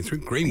players coming through.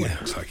 Greenwood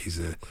looks like he's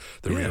the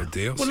real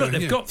deal. Well, look,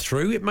 they've got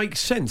through. It makes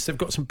sense. They've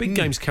got some big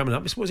games coming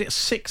up. Was it a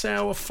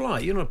 6-hour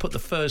flight? You don't want to put the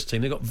first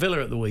team. They've got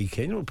Villa at the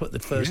weekend. You don't want to put the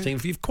first team.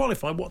 If you've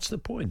qualified, what's the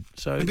point?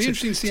 So it'd be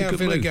interesting to see how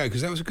Villa go,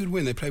 because that was a good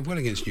win. They played well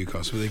against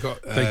Newcastle. They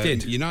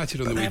did.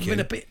 United on the weekend.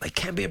 They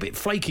can be a bit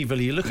flaky,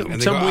 Villa. You look at them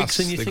some weeks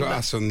and you think... They got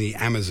us on the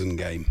Amazon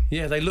game.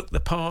 Yeah, they look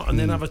the part, and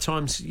then other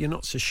times you're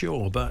not so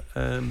sure. But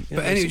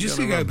anyway, just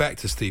to go back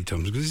to Steve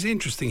Thompson, because it's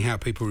interesting how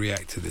people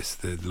react to this,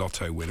 the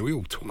Lotto winner. We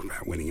all talk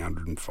about winning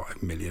 105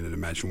 105 million, and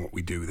imagine what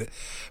we do with it.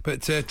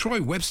 But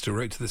Troy Webster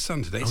wrote to the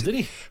Sun today. Did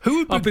he?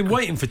 I've been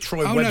waiting for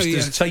Troy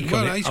Webster's take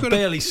on it. I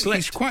barely slept.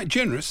 He's quite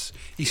generous.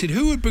 He said,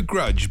 who would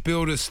begrudge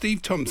builder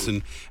Steve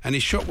Thompson and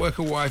his shop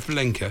worker wife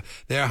Lenka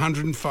their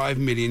 105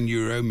 million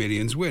euro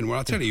millions win? Well,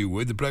 I'll tell you who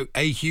would. The bloke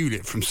A.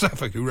 Hewlett from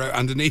Suffolk, who wrote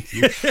underneath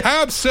you,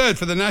 how absurd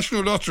for the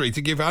National Lottery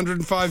to give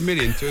 105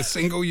 million to a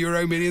single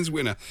euro millions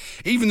winner.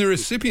 Even the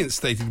recipient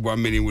stated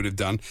 1 million would have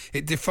done.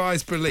 It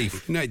defies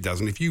belief. No, it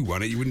doesn't. If you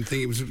won it, you wouldn't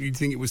think it was. You'd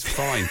think it was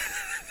fine.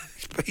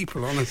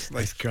 People, honestly.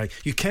 That's great.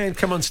 You can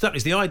come unstuck.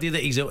 It's the idea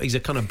that he's a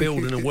kind of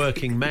building a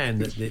working man,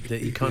 that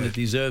he kind of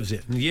deserves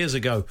it. And years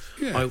ago,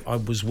 I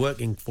was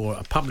working for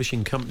a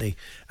publishing company,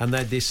 and they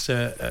had this,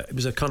 it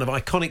was a kind of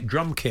iconic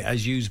drum kit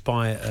as used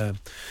by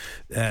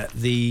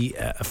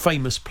a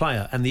famous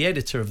player, and the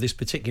editor of this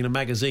particular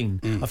magazine,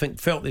 I think,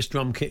 felt this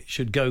drum kit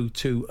should go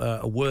to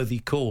a worthy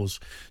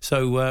cause.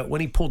 So when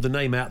he pulled the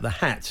name out of the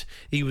hat,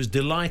 he was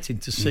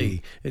delighted to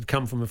see it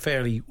come from a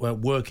fairly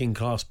working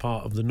class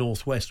part of the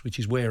Northwest, which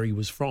is where he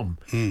was from,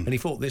 and he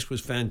thought this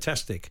was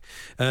fantastic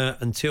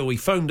until he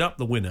phoned up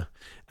the winner,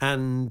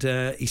 and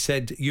he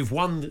said, "You've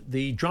won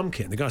the drum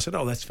kit." And the guy said,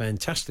 "Oh, that's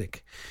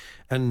fantastic."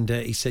 And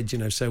he said,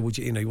 so would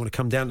you want to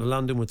come down to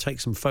London? We'll take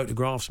some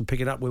photographs and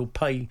pick it up. We'll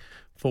pay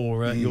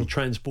for your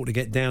transport to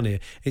get down here.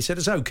 He said,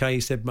 it's okay.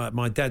 He said,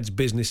 my dad's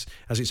business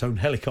has its own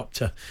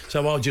helicopter,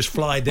 so I'll just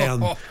fly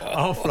down.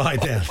 I'll fly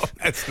down.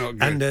 That's not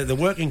good. And the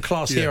working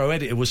class hero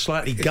editor was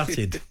slightly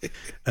gutted.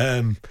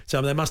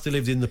 So they must have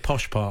lived in the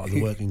posh part of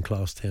the working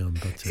class town.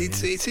 But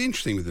it's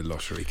interesting with the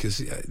lottery, because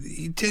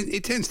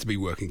it tends to be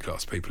working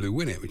class people who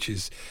win it, which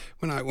is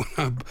when I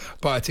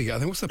buy a ticket, I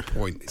think, what's the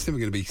point? It's never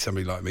going to be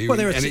somebody like me,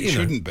 and it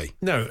shouldn't be.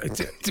 No,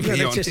 to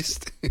be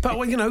honest. But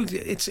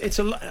it's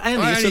a lot.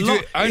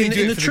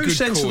 In the true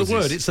sense of the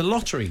word, it's a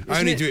lottery.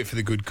 I only do it for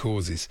the good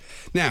causes.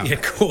 Now,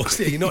 of course,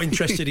 you're not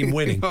interested in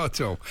winning. Not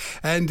at all.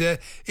 And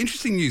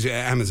interesting news.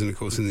 Amazon, of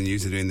course, in the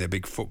news, are doing their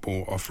big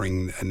football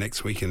offering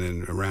next week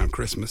and around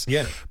Christmas.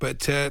 Yeah.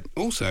 But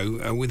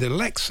also with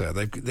Alexa,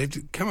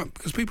 they've come up,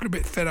 because people are a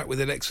bit fed up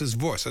with Alexa's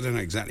voice. I don't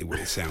know exactly what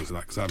it sounds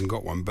like because I haven't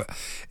got one, but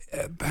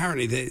apparently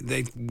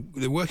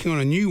they're working on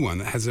a new one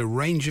that has a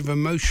range of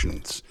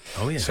emotions.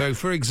 Oh yeah. So,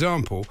 for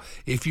example,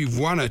 if you've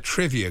won a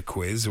trivia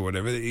quiz or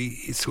whatever,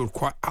 it's sort of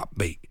quite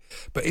upbeat.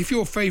 But if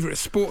your favourite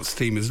sports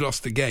team has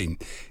lost a game,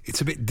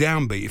 it's a bit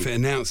downbeat if it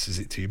announces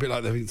it to you. A bit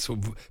like the sort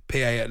of PA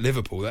at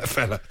Liverpool, that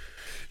fella.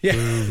 Yeah.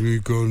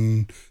 We've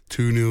gone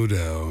 2-0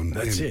 down.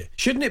 That's it.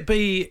 Shouldn't it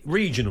be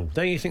regional?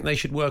 Don't you think they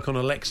should work on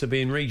Alexa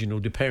being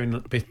regional,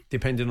 depending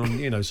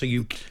on, so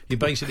you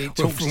basically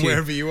talk from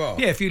wherever you are.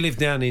 Yeah, if you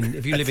live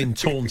in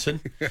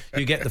Taunton,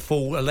 you get the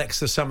full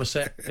Alexa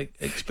Somerset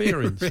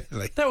experience.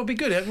 Really? That would be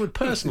good. It would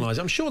personalise.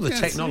 I'm sure the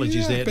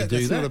technology's there to do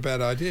that's that. Not a bad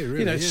idea,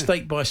 really.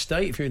 State by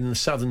state. If you're in the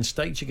southern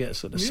states, you get a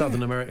sort of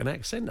Southern American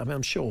accent. I mean,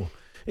 I'm sure.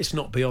 It's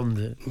not beyond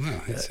the.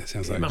 Well, it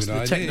sounds like a good the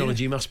idea.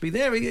 technology must be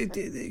there.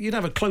 You'd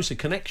have a closer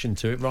connection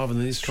to it rather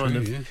than this kind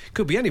of.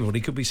 Could be anybody.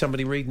 Could be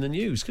somebody reading the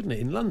news, couldn't it?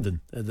 In London,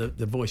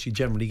 the voice you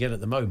generally get at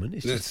the moment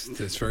is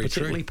that's very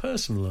particularly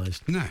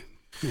personalised. No,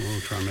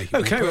 we'll try and make it.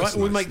 Okay, right.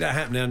 We'll make that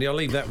happen, Andy. I'll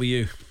leave that with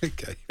you.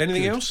 Okay.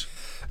 Anything else?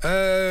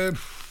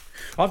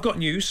 I've got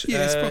news.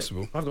 Yeah, it's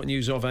possible. I've got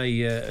news of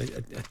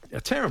a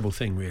terrible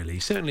thing,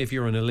 really. Certainly, if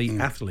you're an elite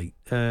athlete.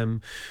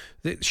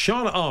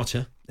 Charlotte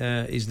Arter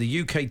is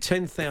the UK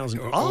 10,000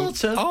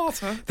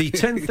 the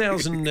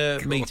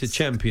 10,000 metre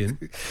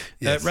champion.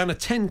 Ran a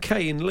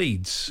 10k in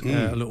Leeds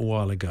a little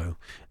while ago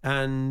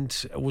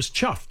and was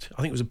chuffed.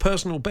 I think it was a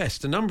personal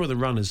best. A number of the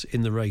runners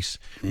in the race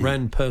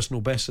ran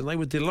personal bests, and they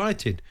were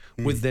delighted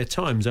with their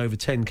times over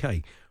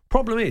 10k.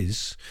 Problem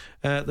is,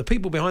 the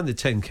people behind the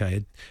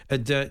 10k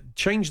had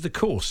changed the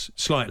course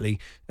slightly,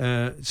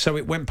 so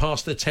it went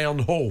past the town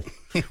hall,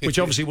 which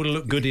obviously would have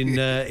looked good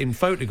in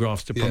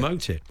photographs to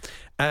promote it.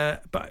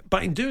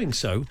 But in doing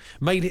so,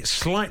 made it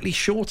slightly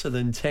shorter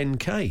than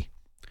 10k.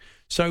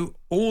 So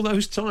all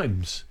those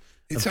times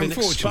it's have been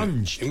unfortunate.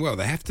 Expunged. Well,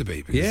 they have to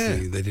be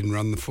because they didn't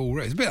run the full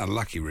race. It's a bit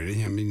unlucky,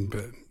 really. I mean,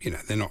 but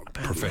they're not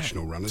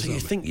professional runners. So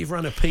you think you've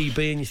run a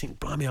PB and you think,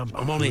 blimey,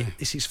 I'm on it.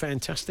 This is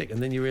fantastic,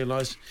 and then you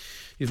realise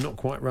you've not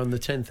quite run the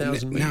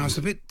 10,000 metres. Now, I was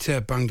a bit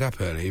bunged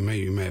up earlier, you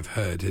may have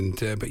heard,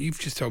 but you've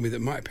just told me that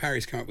Mike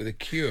Parry's come up with a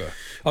cure.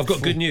 I've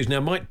got good news.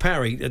 Now, Mike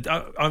Parry,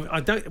 I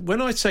don't.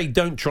 When I say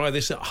don't try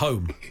this at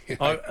home,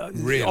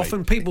 really?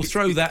 Often people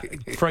throw that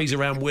phrase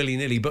around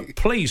willy-nilly, but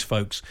please,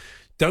 folks,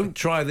 don't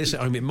try this at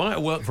home. It might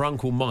have worked for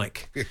Uncle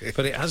Mike,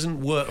 but it hasn't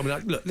worked. I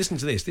mean, look, listen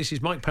to this. This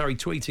is Mike Parry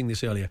tweeting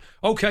this earlier.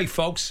 OK,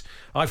 folks,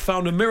 I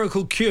found a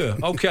miracle cure.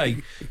 OK,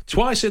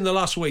 twice in the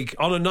last week,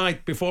 on a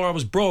night before I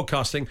was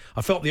broadcasting,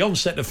 I felt the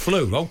onset of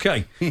flu.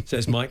 OK,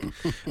 says Mike.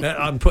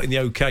 I'm putting the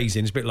OKs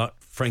in. It's a bit like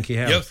Frankie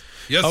Howard.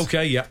 Yes.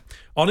 Okay, yeah.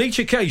 On each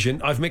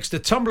occasion, I've mixed a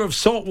tumbler of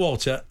salt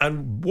water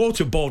and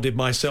waterboarded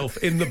myself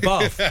in the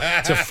bath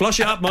to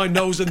flush it up my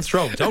nose and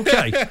throat.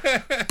 Okay.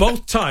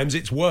 Both times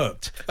it's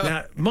worked.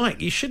 Now,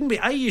 Mike, you shouldn't be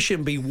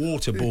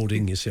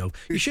waterboarding yourself.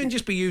 You shouldn't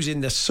just be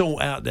using the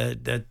salt out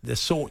the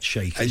salt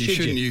shaker. And you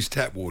shouldn't use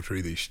tap water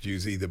either. You should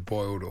use either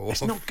boiled or...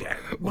 It's not...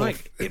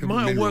 Mike, it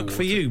might have worked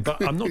for you,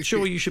 but I'm not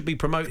sure you should be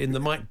promoting the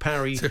Mike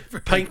Parry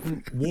paint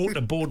and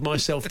waterboard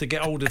myself to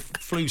get hold of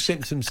flu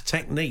symptoms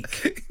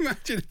technique.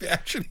 Imagine if it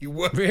actually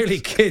worked.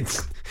 Really,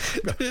 kids?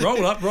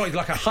 Roll up, right,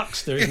 like a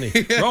huckster, isn't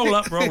he? Roll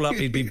up.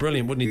 He'd be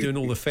brilliant, wouldn't he, doing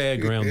all the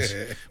fairgrounds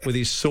with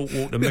his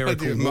saltwater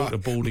miracle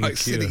waterboarding Mike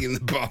cure. sitting in the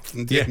bath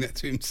and doing that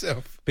to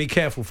himself. Be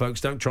careful,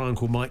 folks. Don't try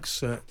Uncle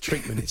Mike's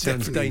treatment. It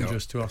sounds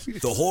dangerous to us. The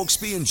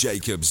Hawksbee and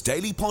Jacobs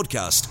Daily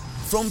Podcast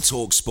from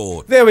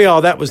TalkSport. There we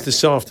are. That was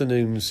this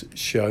afternoon's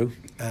show.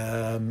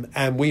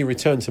 And we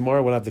return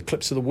tomorrow. We'll have the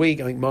clips of the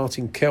week. I think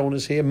Martin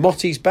Kellner's here.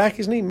 Motty's back,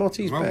 isn't he?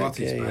 Motty's back.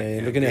 Motty's back.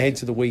 Yeah. Looking ahead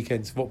to the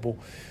weekend's football.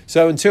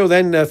 So until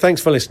then,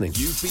 thanks for listening.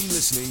 You've been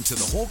listening to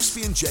the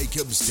Hawksbee and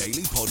Jacobs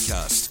Daily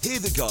Podcast. Hear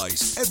the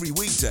guys every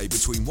weekday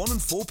between 1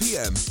 and 4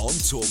 p.m. on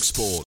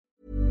TalkSport.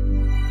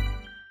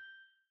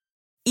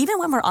 Even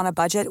when we're on a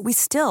budget, we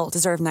still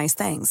deserve nice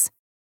things.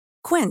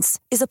 Quince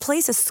is a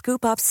place to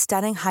scoop up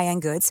stunning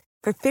high-end goods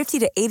for 50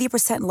 to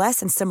 80%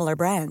 less than similar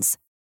brands.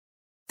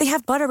 They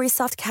have buttery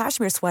soft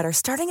cashmere sweaters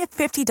starting at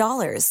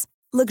 $50,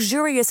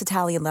 luxurious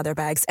Italian leather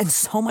bags, and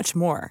so much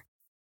more.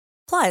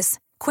 Plus,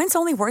 Quince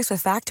only works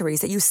with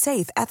factories that use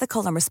safe,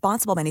 ethical, and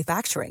responsible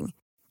manufacturing.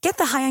 Get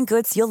the high-end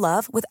goods you'll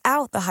love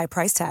without the high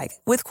price tag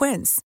with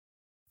Quince.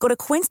 Go to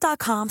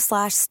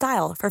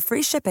quince.com/style for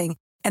free shipping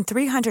and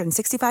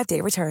 365-day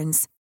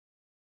returns.